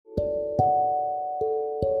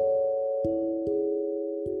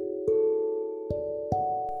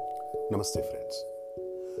Namaste friends.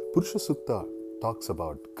 Purusha Sukta talks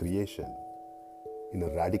about creation in a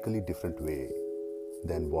radically different way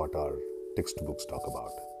than what our textbooks talk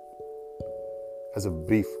about. As a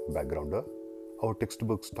brief backgrounder, our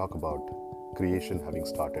textbooks talk about creation having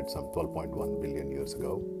started some 12.1 billion years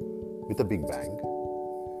ago with a Big Bang.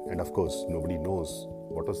 And of course, nobody knows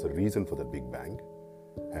what was the reason for the Big Bang,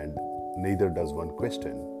 and neither does one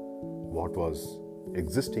question what was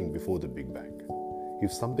existing before the Big Bang.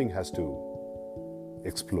 If something has to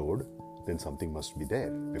explode, then something must be there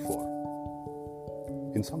before,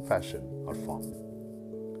 in some fashion or form.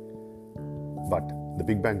 But the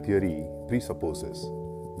Big Bang theory presupposes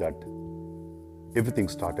that everything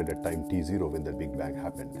started at time t0 when the Big Bang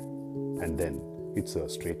happened, and then it's a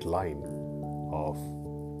straight line of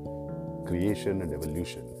creation and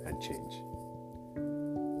evolution and change.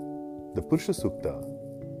 The Purusha Sukta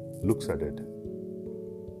looks at it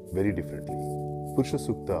very differently. Purusha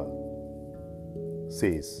Sukta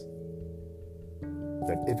says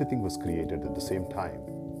that everything was created at the same time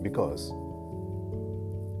because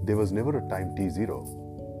there was never a time t0,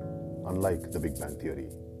 unlike the Big Bang theory.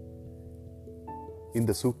 In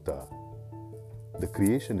the Sukta, the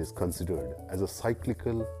creation is considered as a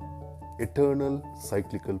cyclical, eternal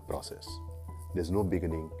cyclical process. There's no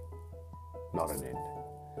beginning nor an end.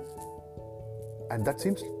 And that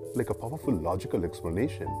seems like a powerful logical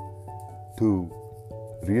explanation to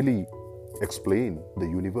really explain the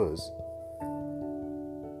universe,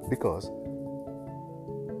 because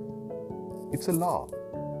it's a law.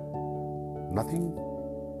 Nothing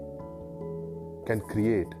can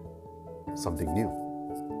create something new.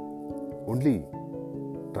 Only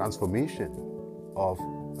transformation of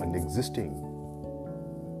an existing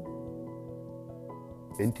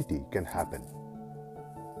entity can happen.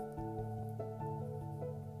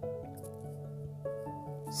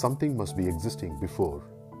 Something must be existing before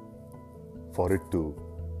for it to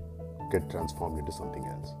get transformed into something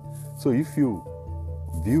else. So if you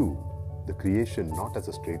view the creation not as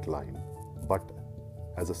a straight line, but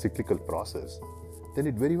as a cyclical process, then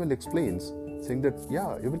it very well explains, saying that,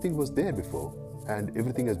 yeah, everything was there before, and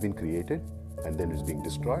everything has been created, and then it's being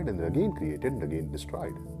destroyed, and then again created, and again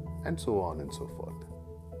destroyed, and so on and so forth.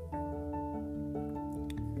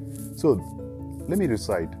 So let me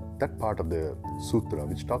recite that part of the sutra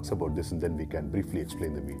which talks about this, and then we can briefly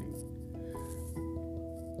explain the meaning.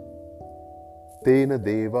 Tena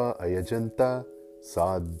deva ayajanta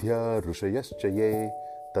sadhya rushayaschaye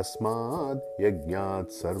tasmad yajnat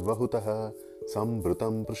sarvahutaha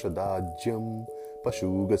sambrutam prashadajyam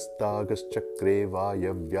pashugastagas-chakre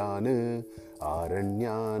vayavyan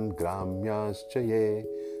aranyan gramyaschaye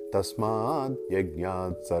tasmad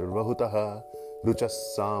yajnat sarvahutaha ruchas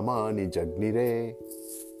samani jagnire.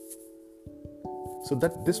 So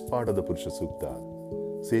that this part of the Purusha Sukta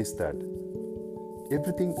says that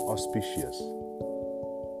everything auspicious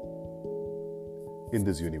in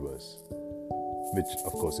this universe, which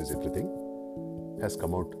of course is everything, has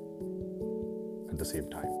come out at the same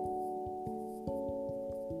time.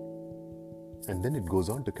 And then it goes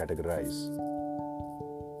on to categorize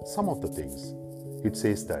some of the things. It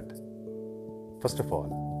says that, first of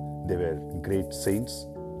all, there were great saints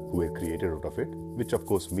who were created out of it, which of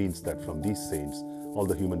course means that from these saints, all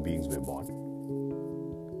the human beings were born.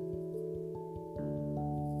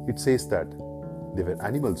 It says that there were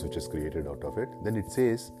animals which is created out of it. Then it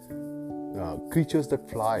says creatures that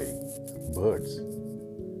fly, birds.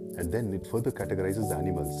 And then it further categorizes the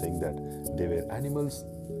animals, saying that there were animals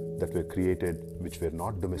that were created which were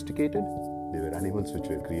not domesticated. There were animals which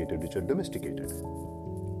were created which are domesticated.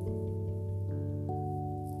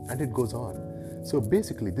 And it goes on. So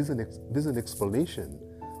basically, this is an explanation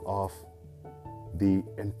of the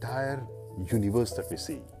entire universe that we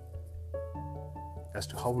see, as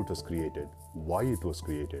to how it was created, why it was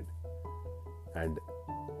created, and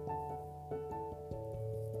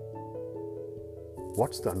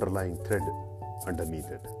what's the underlying thread underneath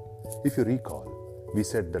it. If you recall, we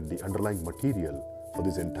said that the underlying material for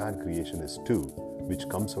this entire creation is two, which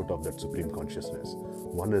comes out of that Supreme Consciousness.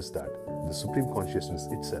 One is that the Supreme Consciousness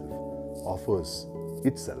itself offers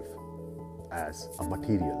itself as a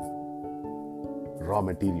material, raw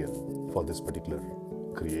material for this particular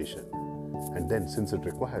creation. And then, since it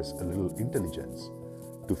requires a little intelligence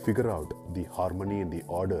to figure out the harmony and the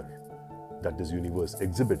order that this universe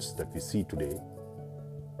exhibits that we see today,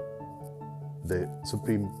 the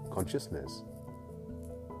Supreme Consciousness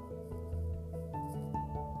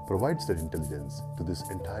provides that intelligence to this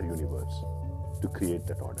entire universe to create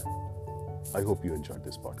that order. I hope you enjoyed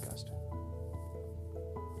this podcast.